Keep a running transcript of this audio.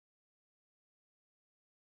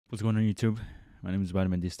What's going on YouTube? My name is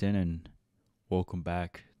VitaminDStain and welcome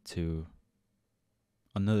back to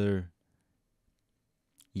another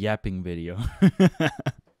yapping video.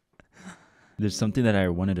 There's something that I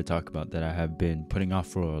wanted to talk about that I have been putting off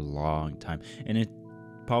for a long time, and it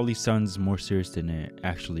probably sounds more serious than it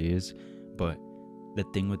actually is, but the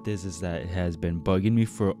thing with this is that it has been bugging me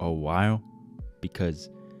for a while because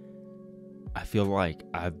I feel like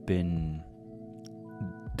I've been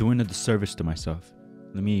doing a disservice to myself.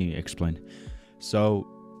 Let me explain. So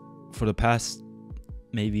for the past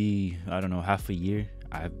maybe, I don't know, half a year,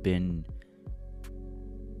 I've been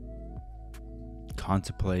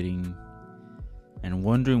contemplating and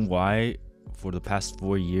wondering why for the past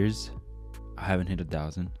 4 years I haven't hit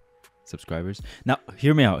 1,000 subscribers. Now,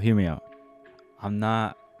 hear me out. I'm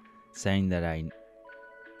not saying that I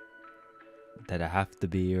have to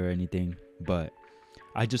be or anything, but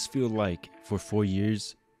I just feel like for 4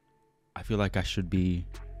 years I feel like I should be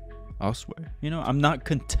elsewhere. I'm not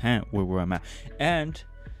content with where I'm at. And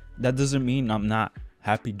that doesn't mean I'm not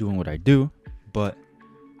happy doing what I do, but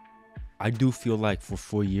I do feel like for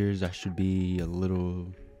 4 years I should be a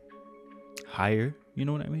little higher. You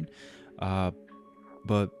know what I mean?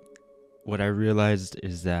 But what I realized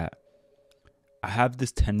is that I have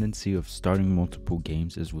this tendency of starting multiple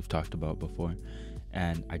games, as we've talked about before,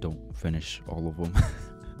 and I don't finish all of them.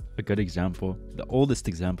 A good example, the oldest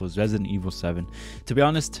example, is Resident Evil 7. To be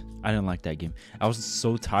honest, I didn't like that game. I was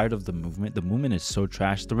so tired of the movement. The movement is so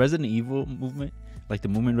trash. The Resident Evil movement, like the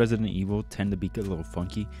movement Resident Evil, tend to be a little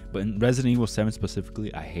funky, but in Resident Evil 7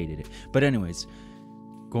 specifically, I hated it. But anyways,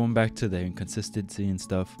 going back to the inconsistency and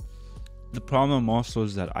stuff, the problem also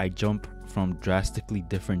is that I jump from drastically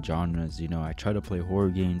different genres. I try to play horror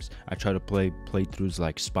games, I try to play playthroughs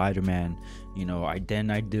like Spider-Man, I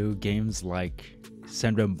do games like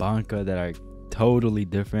Banka that are totally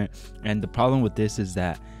different. And the problem with this is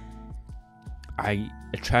that I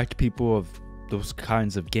attract people of those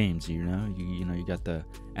kinds of games. You got the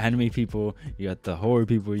anime people, you got the horror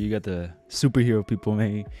people, you got the superhero people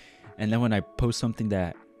maybe, and then when I post something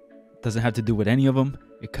that doesn't have to do with any of them,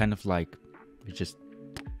 it kind of like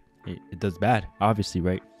it does bad, obviously,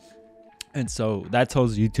 right? And so that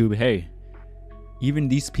tells YouTube, hey, even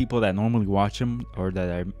these people that normally watch him or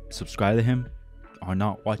that I subscribe to him are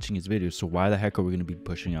not watching his videos, so why the heck are we going to be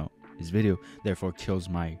pushing out his video? Therefore kills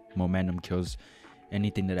my momentum, kills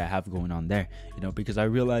anything that I have going on there, because I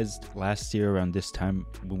realized last year around this time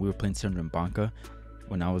when we were playing Banka,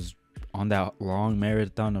 when I was on that long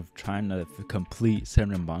marathon of trying to complete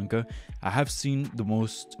Banka, I had seen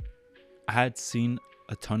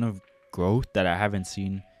a ton of growth that I haven't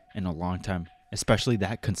seen in a long time, especially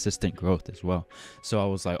that consistent growth as well. So I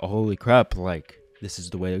was like, oh, holy crap, like this is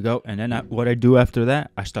the way to go. And then what I do after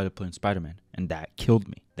that, I started playing Spider-Man, and that killed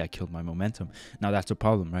me. That killed my momentum. Now that's a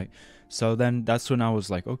problem, right? So then that's when I was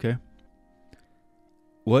like, okay,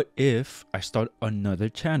 what if I start another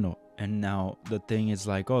channel? And now the thing is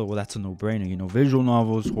like, oh, well, that's a no-brainer. Visual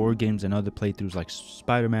novels, horror games, and other playthroughs like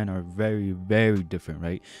Spider-Man are very, very different,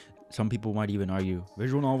 right? Some people might even argue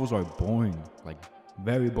visual novels are boring, like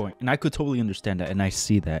very boring. And I could totally understand that, and I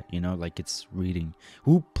see that, like it's reading.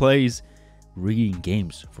 Who plays reading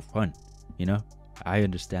games for fun? I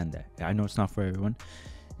understand that. I know it's not for everyone,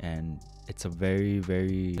 and it's they're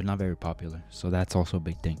not very popular, so that's also a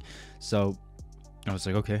big thing. So I was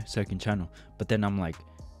like, okay, second channel. But then I'm like,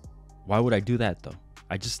 why would I do that though?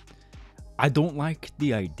 I don't like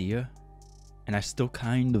the idea, and I still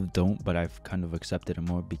kind of don't, but I've kind of accepted it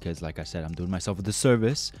more because, like I said, I'm doing myself a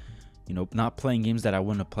disservice, not playing games that I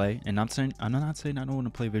want to play. And I'm not saying I don't want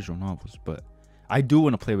to play visual novels, but I do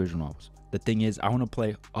want to play visual novels. The thing is, I want to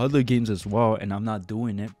play other games as well, and I'm not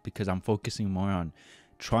doing it because I'm focusing more on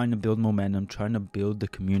trying to build momentum, trying to build the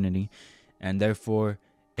community, and therefore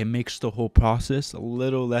it makes the whole process a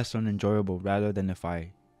little less unenjoyable, rather than if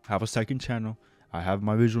I have a second channel, I have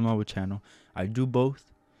my visual novel channel, I do both.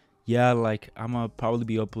 Yeah, like I'm gonna probably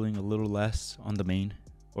be uploading a little less on the main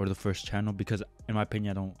or the first channel because, in my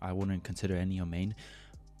opinion, I wouldn't consider any a main,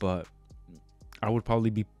 but I would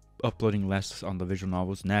probably be uploading less on the visual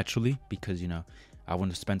novels naturally because I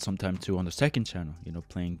want to spend some time too on the second channel,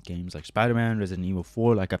 playing games like Spider-Man, Resident Evil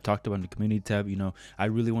 4, like I've talked about in the community tab. I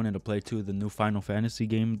really wanted to play too the new Final Fantasy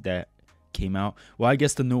game that came out. Well, I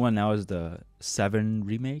guess the new one now is the 7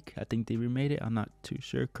 remake. I think they remade it. I'm not too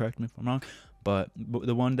sure, correct me if I'm wrong, but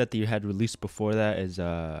the one that they had released before that is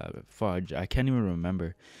fudge, I can't even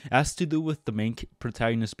remember. It has to do with the main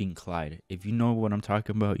protagonist being Clyde. If you know what I'm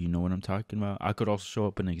talking about, you know what I'm talking about. I could also show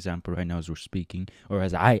up an example right now as we're speaking, or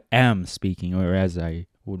as I am speaking, or as I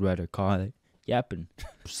would rather call it, yapping.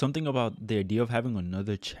 Something about the idea of having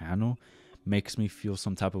another channel makes me feel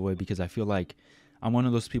some type of way, because I feel like I'm one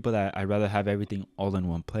of those people that I'd rather have everything all in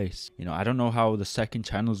one place. You know, I don't know how the second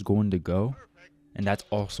channel is going to go, and that's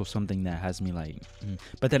also something that has me like,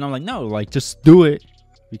 but then I'm like, no, like just do it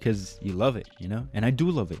because you love it, you know. And I do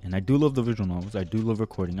love it, and I do love the visual novels, I do love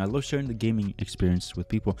recording, I love sharing the gaming experience with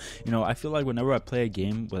people. You know, I feel like whenever I play a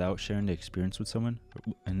game without sharing the experience with someone,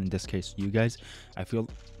 and in this case you guys, I feel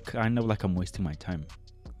kind of like I'm wasting my time,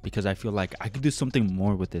 because I feel like I could do something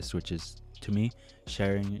more with this, which is, to me,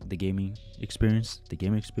 sharing the gaming experience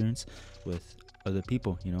with other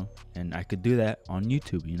people, you know. And I could do that on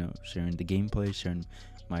YouTube, you know, sharing the gameplay, sharing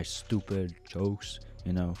my stupid jokes,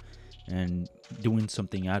 you know, and doing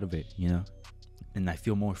something out of it, you know. And I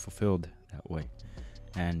feel more fulfilled that way.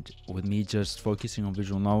 And with me just focusing on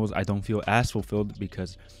visual novels, I don't feel as fulfilled,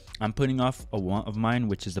 because I'm putting off a want of mine,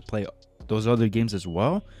 which is to play those other games as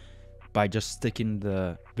well, by just sticking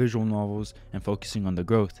the visual novels and focusing on the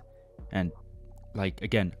growth. And like,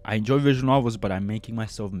 again, I enjoy visual novels, but I'm making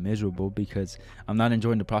myself miserable because I'm not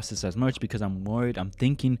enjoying the process as much, because I'm worried, I'm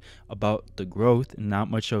thinking about the growth and not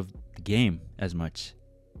much of the game as much,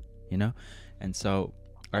 you know. And so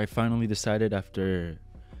I finally decided, after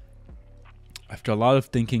a lot of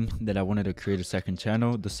thinking, that I wanted to create a second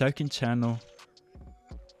channel. The second channel,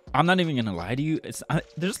 I'm not even gonna lie to you,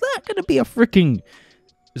 there's not gonna be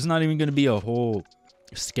there's not even gonna be a whole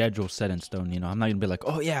schedule set in stone, you know. I'm not gonna be like,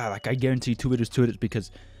 oh yeah, like I guarantee 2 videos,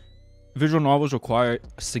 because visual novels require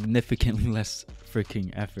significantly less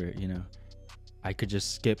freaking effort, you know. I could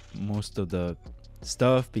just skip most of the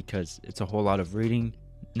stuff because it's a whole lot of reading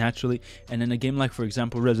naturally. And in a game like, for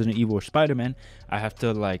example, Resident Evil or Spider-Man, I have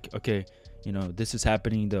to like, okay, you know, this is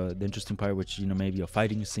happening, the interesting part, which, you know, maybe a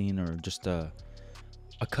fighting scene or just a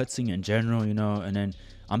cutscene in general, you know. And then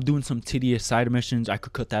I'm doing some tedious side missions, I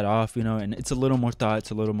could cut that off, you know. And it's a little more thought,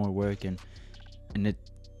 it's a little more work, and it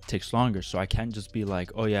takes longer. So I can't just be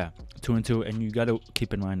like, oh yeah, 2 and 2. And you got to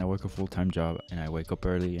keep in mind, I work a full-time job, and I wake up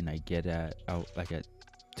early, and I get out like at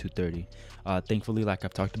 2:30. Thankfully, like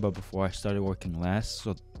I've talked about before, I started working last,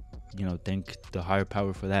 so, you know, thank the higher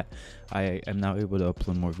power for that. I am now able to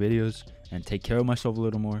upload more videos and take care of myself a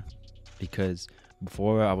little more, because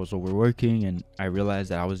before I was overworking, and I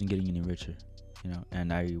realized that I wasn't getting any richer, you know,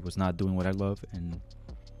 and I was not doing what I love, and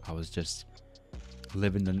I was just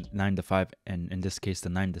living the 9 to 5, and in this case the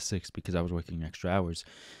 9 to 6, because I was working extra hours,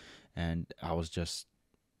 and I was just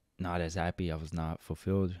not as happy. I was not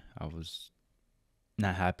fulfilled. I was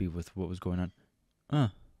not happy with what was going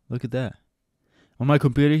on. Look at that on my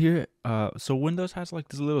computer here. So Windows has like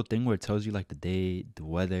this little thing where it tells you like the day, the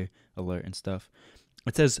weather alert and stuff.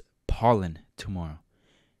 It says pollen tomorrow,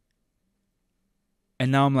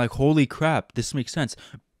 and now I'm like, holy crap, this makes sense,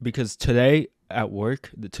 because today at work,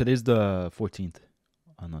 today's the 14th,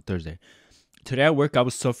 on Thursday. Today at work, I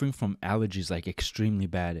was suffering from allergies, like extremely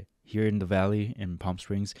bad. Here in the valley in Palm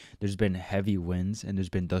Springs, there's been heavy winds, and there's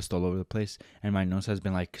been dust all over the place, and my nose has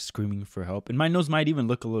been like screaming for help. And my nose might even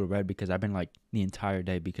look a little red, because I've been like the entire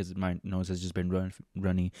day, because my nose has just been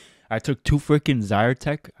runny. I took 2 freaking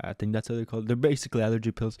Zyrtec, I think that's how they're called. They're basically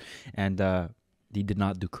allergy pills, and they did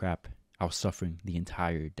not do crap. I was suffering the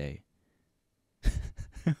entire day.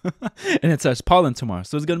 And it says pollen tomorrow,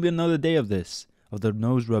 so it's gonna be another day of this, of the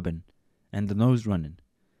nose rubbing and the nose running.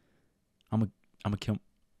 I'm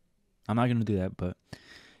not gonna do that, but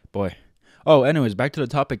boy. Oh, anyways, back to the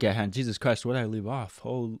topic at hand. Jesus Christ, where did I leave off?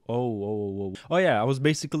 Oh yeah, I was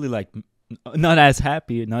basically like not as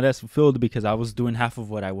happy, not as fulfilled, because I was doing half of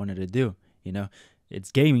what I wanted to do, you know.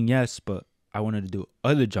 It's gaming, yes, but I wanted to do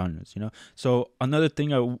other genres, you know. So another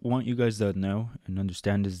thing I want you guys to know and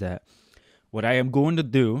understand is that what I am going to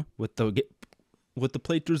do with the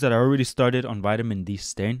playthroughs that I already started on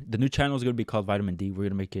VitaminDStain, the new channel is going to be called Vitamin D. We're going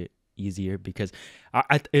to make it easier, because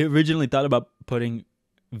I originally thought about putting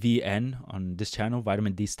VN on this channel,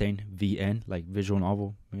 VitaminDStain VN, like visual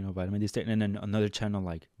novel, you know, VitaminDStain, and then another channel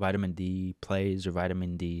like Vitamin D Plays or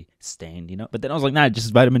Vitamin D Stain, you know. But then I was like, nah,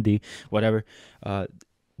 just Vitamin D, whatever.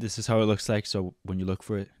 This is how it looks like. So when you look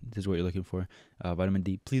for it, this is what you're looking for, Vitamin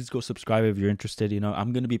D. Please go subscribe if you're interested. You know,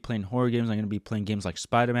 I'm going to be playing horror games. I'm going to be playing games like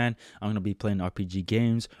Spider-Man. I'm going to be playing RPG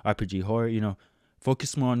games, RPG horror, you know.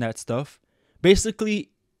 Focus more on that stuff. Basically,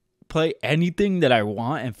 play anything that I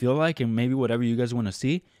want and feel like, and maybe whatever you guys want to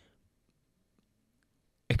see,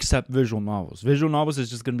 except visual novels. Visual novels is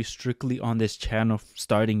just going to be strictly on this channel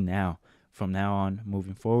starting now. From now on,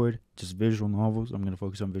 moving forward, just visual novels. I'm going to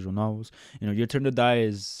focus on visual novels. You know, Your Turn to Die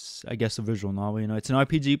is, I guess, a visual novel. You know, it's an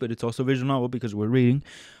RPG, but it's also a visual novel because we're reading.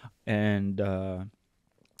 And,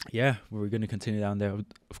 yeah, we're going to continue down there.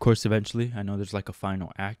 Of course, eventually. I know there's like a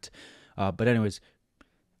final act. But anyways,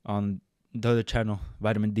 on the other channel,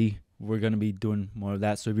 Vitamin D, we're going to be doing more of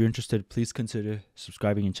that. So if you're interested, please consider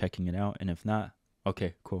subscribing and checking it out. And if not,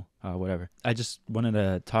 okay, cool. Whatever. I just wanted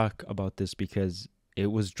to talk about this because it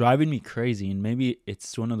was driving me crazy. And maybe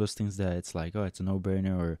it's one of those things that it's like, oh, it's a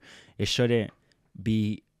no-brainer, or it shouldn't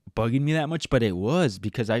be bugging me that much. But it was,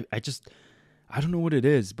 because I don't know what it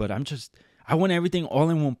is, but I want everything all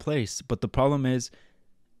in one place. But the problem is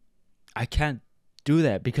I can't do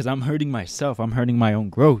that because I'm hurting myself. I'm hurting my own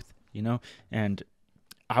growth, and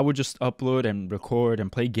I would just upload and record and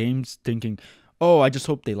play games thinking, oh, I just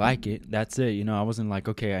hope they like it. That's it. I wasn't like,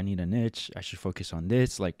 okay, I need a niche. I should focus on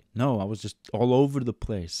this. Like, no, I was just all over the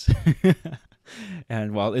place.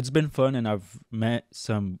 And while it's been fun, and I've met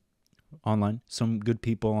some good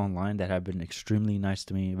people online that have been extremely nice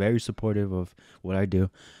to me, very supportive of what I do.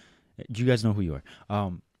 You guys know who you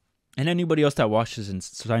are. And anybody else that watches and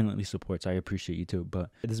silently supports, I appreciate you too. But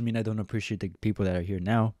it doesn't mean I don't appreciate the people that are here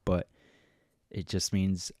now, but it just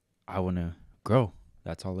means I want to grow.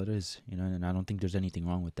 That's all it is, and I don't think there's anything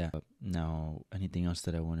wrong with that. But now, anything else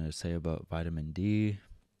that I want to say about vitamin D?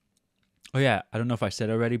 Oh, yeah, I don't know if I said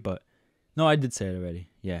it already, but no, I did say it already.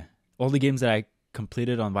 Yeah. All the games that I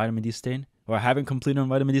completed on VitaminDStain, or I haven't completed on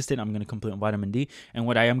VitaminDStain, I'm going to complete on vitamin D. And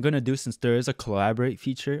what I am going to do, since there is a collaborate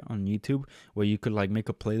feature on YouTube where you could like make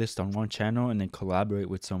a playlist on one channel and then collaborate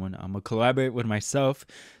with someone, I'm going to collaborate with myself.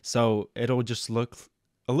 So it'll just look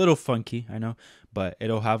a little funky, I know, but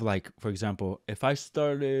it'll have, like, for example, if I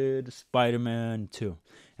started Spider-Man 2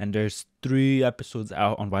 and there's 3 episodes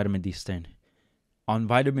out on VitaminDStain, on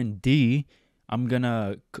vitamin D, I'm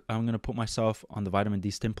gonna put myself on the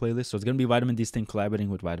VitaminDStain playlist. So it's gonna be VitaminDStain collaborating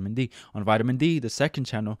with vitamin D. On vitamin D, the second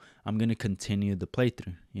channel, I'm gonna continue the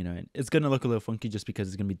playthrough. And it's gonna look a little funky just because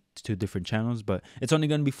it's gonna be 2 different channels, but it's only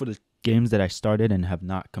gonna be for the games that I started and have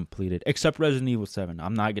not completed, except Resident Evil 7.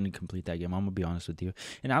 I'm not gonna complete that game. I'm gonna be honest with you.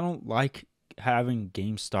 And I don't like having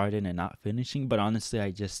games started and not finishing, but honestly,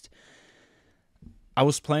 I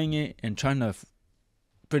was playing it and trying to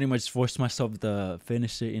pretty much force myself to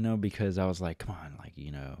finish it, because I was like, come on, like,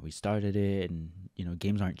 we started it, and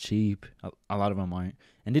games aren't cheap. A lot of them aren't,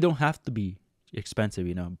 and they don't have to be expensive,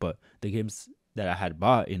 but the games that I had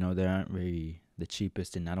bought, they aren't really the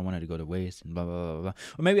cheapest, and I don't want it to go to waste, and blah blah blah blah.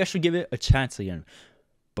 Or maybe I should give it a chance again,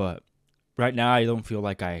 but right now I don't feel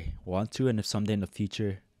like I want to. And if someday in the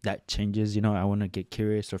future that changes, I want to get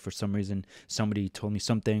curious, or for some reason somebody told me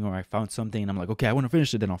something, or I found something and I'm like, okay, I want to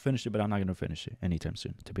finish it, then I'll finish it. But I'm not going to finish it anytime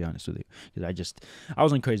soon, to be honest with you, because I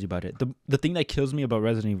wasn't crazy about it. The thing that kills me about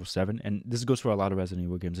Resident Evil 7, and this goes for a lot of Resident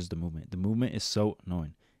Evil games, is the movement. The movement is so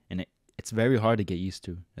annoying, and it's very hard to get used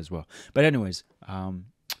to as well. But anyways,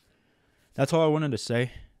 that's all I wanted to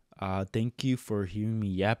say. Thank you for hearing me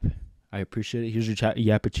yap. I appreciate it. Here's your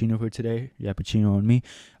Yappuccino for today. Yappuccino on me.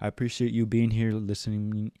 I appreciate you being here,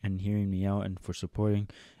 listening and hearing me out, and for supporting.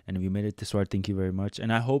 And if you made it this far, thank you very much.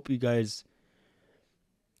 And I hope you guys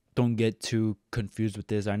don't get too confused with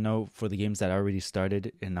this. I know for the games that I already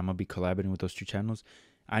started, and I'm going to be collaborating with those 2 channels,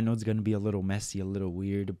 I know it's going to be a little messy, a little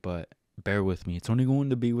weird, but bear with me. It's only going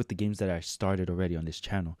to be with the games that I started already on this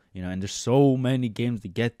channel, and there's so many games to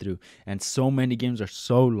get through, and so many games are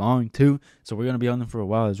so long too. So we're going to be on them for a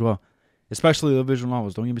while as well. Especially the visual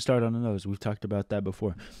novels. Don't get me started on those. We've talked about that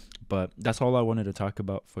before. But that's all I wanted to talk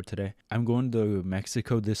about for today. I'm going to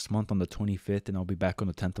Mexico this month on the 25th, and I'll be back on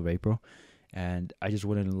the 10th of April. And I just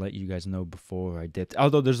wanted to let you guys know before I did.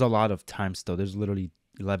 Although there's a lot of time still. There's literally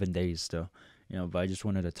 11 days still. But I just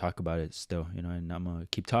wanted to talk about it still. And I'm going to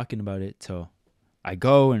keep talking about it till I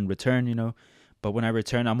go and return, But when I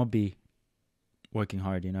return, I'm going to be working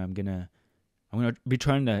hard. I'm going to be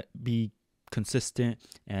trying to be consistent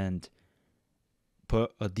and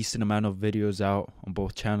put a decent amount of videos out on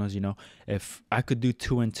both channels. If I could do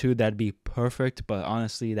 2 and 2, that'd be perfect, but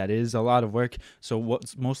honestly that is a lot of work. So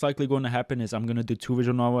what's most likely going to happen is I'm going to do 2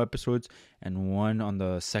 visual novel episodes and 1 on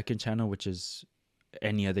the second channel, which is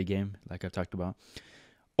any other game like I've talked about.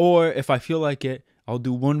 Or if I feel like it, I'll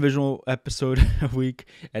do 1 visual episode a week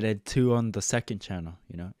and then 2 on the second channel.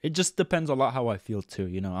 It just depends a lot how I feel too.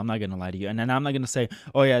 I'm not gonna lie to you, and then I'm not gonna say,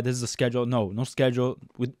 oh yeah, this is a schedule. No schedule.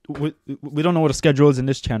 We don't know what a schedule is in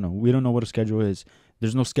this channel. We don't know what a schedule is.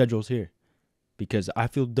 There's no schedules here, because I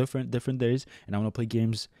feel different days, and I want to play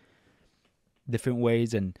games different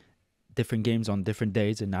ways and different games on different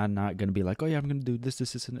days. And I'm not gonna be like, oh yeah, I'm gonna do this,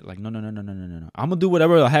 and it. Like no. I'm gonna do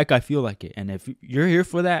whatever the heck I feel like it, and if you're here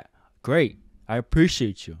for that, great. I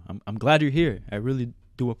appreciate you. I'm glad you're here. I really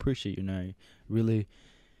do appreciate you, and I really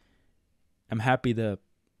am happy to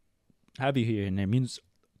have you here, and it means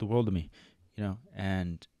the world to me,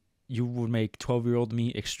 and you would make 12-year-old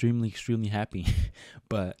me extremely, extremely happy.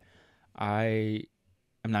 But I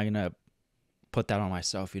am not going to put that on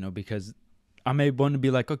myself, because I may want to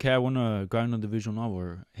be like, okay, I want to grind on the visual novel,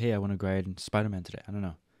 or hey, I want to grind Spider-Man today. I don't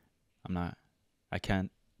know. I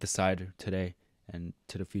can't decide today and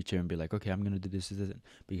to the future and be like, okay, I'm going to do this,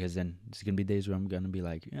 because then there's going to be days where I'm going to be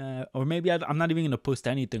like, or maybe I'm not even going to post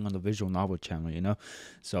anything on the visual novel channel,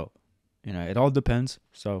 So, it all depends.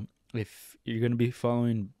 So if you're going to be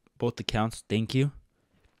following both accounts, thank you.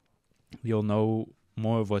 You'll know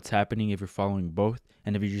more of what's happening if you're following both.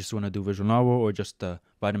 And if you just want to do visual novel or just the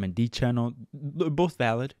Vitamin D channel, they're both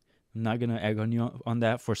valid. I'm not going to egg on you on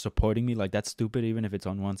that for supporting me. Like, that's stupid, even if it's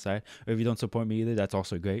on one side. Or if you don't support me either, that's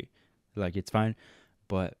also great. Like, it's fine.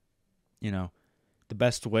 But, the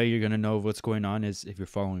best way you're going to know what's going on is if you're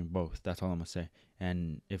following both. That's all I'm going to say.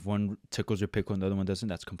 And if one tickles your pickle and the other one doesn't,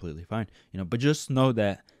 that's completely fine. But just know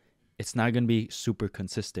that it's not going to be super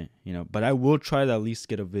consistent, but I will try to at least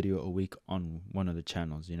get a video a week on one of the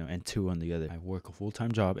channels, and 2 on the other. I work a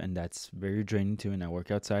full-time job, and that's very draining too, and I work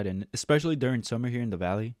outside, and especially during summer here in the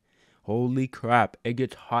valley, holy crap, it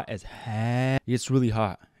gets hot as heck. It gets really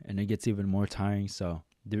hot, and it gets even more tiring, so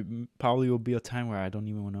there probably will be a time where I don't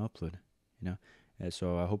even want to upload, and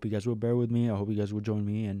so I hope you guys will bear with me. I hope you guys will join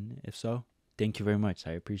me, and if so, thank you very much.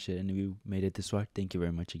 I appreciate it, and if you made it this far, thank you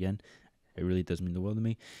very much again. It really does mean the world to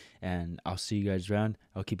me. And I'll see you guys around.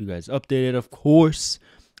 I'll keep you guys updated, of course.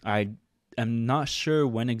 I am not sure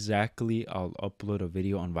when exactly I'll upload a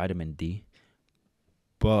video on vitamin D.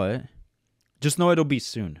 But just know it'll be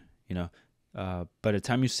soon, By the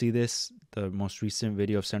time you see this, the most recent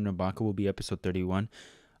video of Sandra Blanca will be episode 31.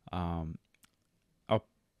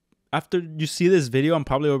 After you see this video, I'm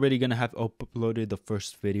probably already going to have uploaded the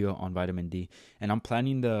first video on vitamin D. And I'm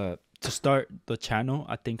planning to start the channel.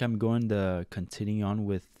 I think I'm going to continue on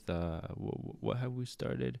with what have we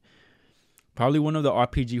started? Probably one of the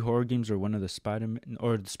RPG horror games, or one of the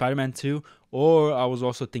Spider-Man 2, or I was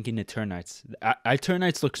also thinking Eternites.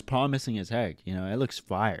 Eternites looks promising as heck, it looks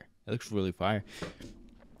fire. It looks really fire.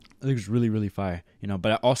 It looks really, really fire,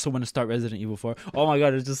 but I also want to start Resident Evil 4. Oh my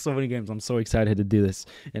god, there's just so many games. I'm so excited to do this,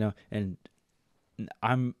 and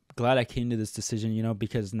I'm glad I came to this decision,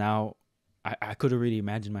 because now I could already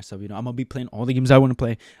imagine myself, I'm going to be playing all the games I want to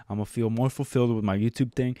play. I'm going to feel more fulfilled with my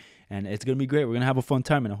YouTube thing, and it's going to be great. We're going to have a fun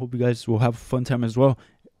time, and I hope you guys will have a fun time as well.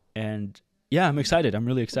 And yeah, I'm excited. I'm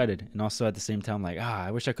really excited. And also at the same time, like, I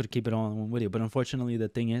wish I could keep it all in one video. But unfortunately, the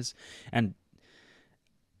thing is, and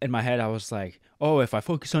in my head, I was like, oh, if I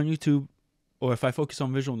focus on YouTube, or if I focus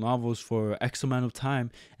on visual novels for X amount of time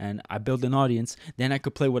and I build an audience, then I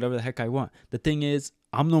could play whatever the heck I want. The thing is,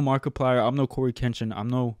 I'm no Markiplier. I'm no Corey Kenshin. I'm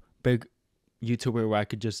no big YouTuber where I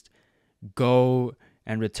could just go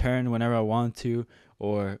and return whenever I want to,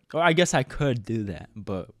 or I guess I could do that,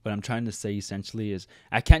 but what I'm trying to say essentially is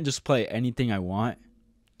I can't just play anything I want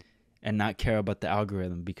and not care about the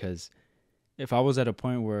algorithm, because if I was at a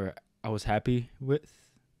point where I was happy with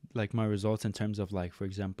like my results in terms of, like, for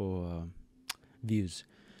example, views,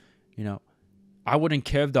 I wouldn't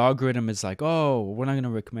care if the algorithm is like, oh, we're not going to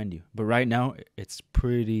recommend you. But right now it's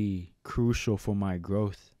pretty crucial for my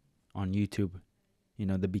growth on YouTube,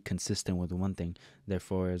 to be consistent with one thing.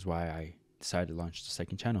 Therefore is why I decided to launch the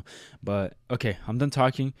second channel. But okay, I'm done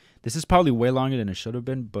talking. This is probably way longer than it should have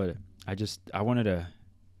been, but I wanted to,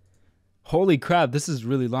 holy crap, this is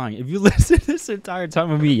really long. If you listen this entire time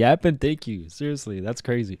of me yapping, thank you. Seriously, that's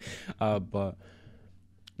crazy. But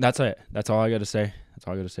that's it. That's all I gotta say.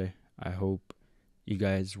 I hope you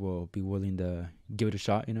guys will be willing to give it a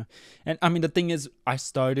shot, And I mean, the thing is, I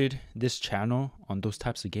started this channel on those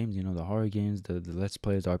types of games, the horror games, the Let's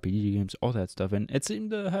Plays, the RPG games, all that stuff. And it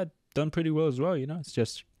seemed to have done pretty well as well, It's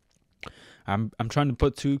just, I'm trying to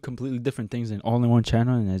put 2 completely different things in all in one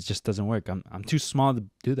channel, and it just doesn't work. I'm too small to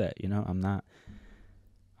do that, I'm not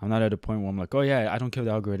at a point where I'm like, oh yeah, I don't care if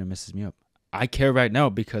the algorithm messes me up. I care right now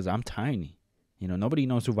because I'm tiny. Nobody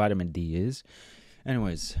knows who vitamin D is.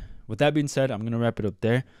 Anyways, with that being said, I'm going to wrap it up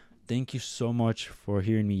there. Thank you so much for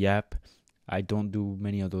hearing me yap. I don't do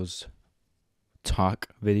many of those talk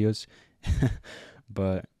videos,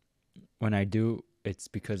 but when I do, it's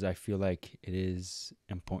because I feel like it is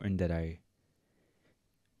important that I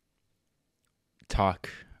talk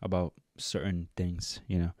about certain things,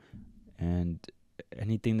 and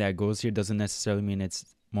anything that goes here doesn't necessarily mean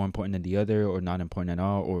it's more important than the other, or not important at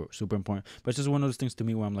all, or super important. But it's just one of those things to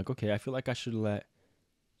me where I'm like, okay, I feel like I should let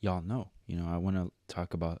y'all know, I want to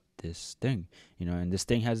talk about this thing, and this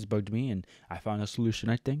thing has bugged me, and I found a solution,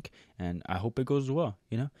 I think, and I hope it goes well,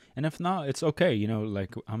 and if not, it's okay,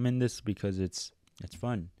 like, I'm in this because it's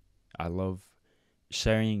fun. I love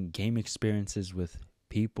sharing game experiences with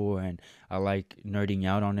people, and I like nerding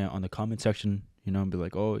out on it on the comment section, and be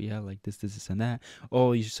like, oh yeah, like this and that.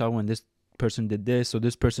 Oh, you saw when this person did this, so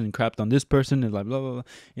this person crapped on this person, and like blah blah blah.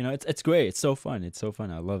 You know, it's great. It's so fun. It's so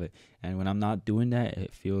fun. I love it. And when I'm not doing that,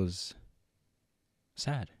 it feels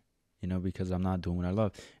sad. You know, because I'm not doing what I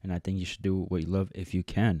love. And I think you should do what you love if you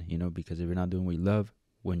can. You know, because if you're not doing what you love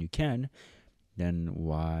when you can, then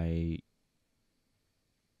why?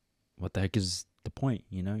 What the heck is the point?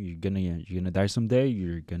 You know, you're gonna die someday.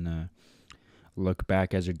 You're gonna look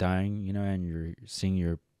back as you're dying, you know, and you're seeing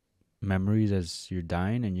your memories as you're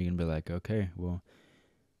dying, and you're gonna be like, okay, well,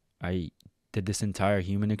 I did this entire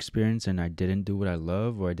human experience and I didn't do what I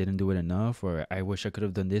love, or I didn't do it enough, or I wish I could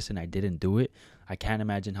have done this and I didn't do it. I can't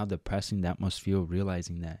imagine how depressing that must feel,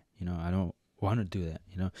 realizing that. You know, I don't want to do that.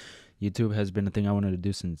 You know, YouTube has been a thing I wanted to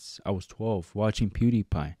do since I was 12, watching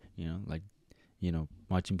PewDiePie, you know, like, you know,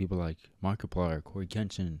 watching people like Markiplier, Corey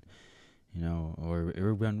Kenshin, you know, or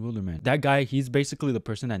Urban Wilderman. That guy, he's basically the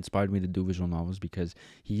person that inspired me to do visual novels, because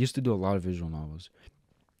he used to do a lot of visual novels.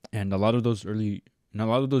 And a lot of those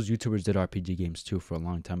YouTubers did RPG games too for a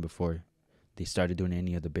long time before they started doing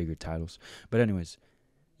any of the bigger titles. But anyways,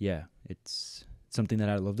 yeah, it's something that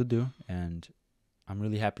I love to do, and I'm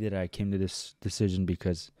really happy that I came to this decision,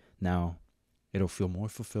 because now it'll feel more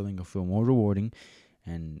fulfilling, it'll feel more rewarding,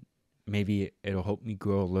 and maybe it'll help me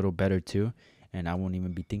grow a little better too. And I won't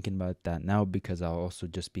even be thinking about that now, because I'll also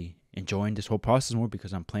just be enjoying this whole process more,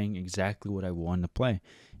 because I'm playing exactly what I want to play,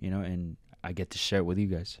 you know, and I get to share it with you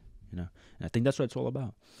guys, you know. And I think that's what it's all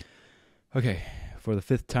about. Okay, for the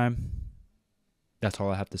 5th time, that's all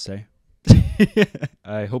I have to say.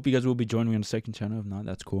 I hope you guys will be joining me on the second channel. If not,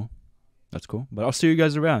 that's cool. That's cool. But I'll see you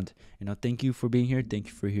guys around. You know, thank you for being here. Thank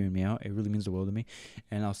you for hearing me out. It really means the world to me.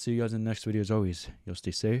 And I'll see you guys in the next video as always. You'll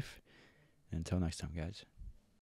stay safe. And until next time, guys.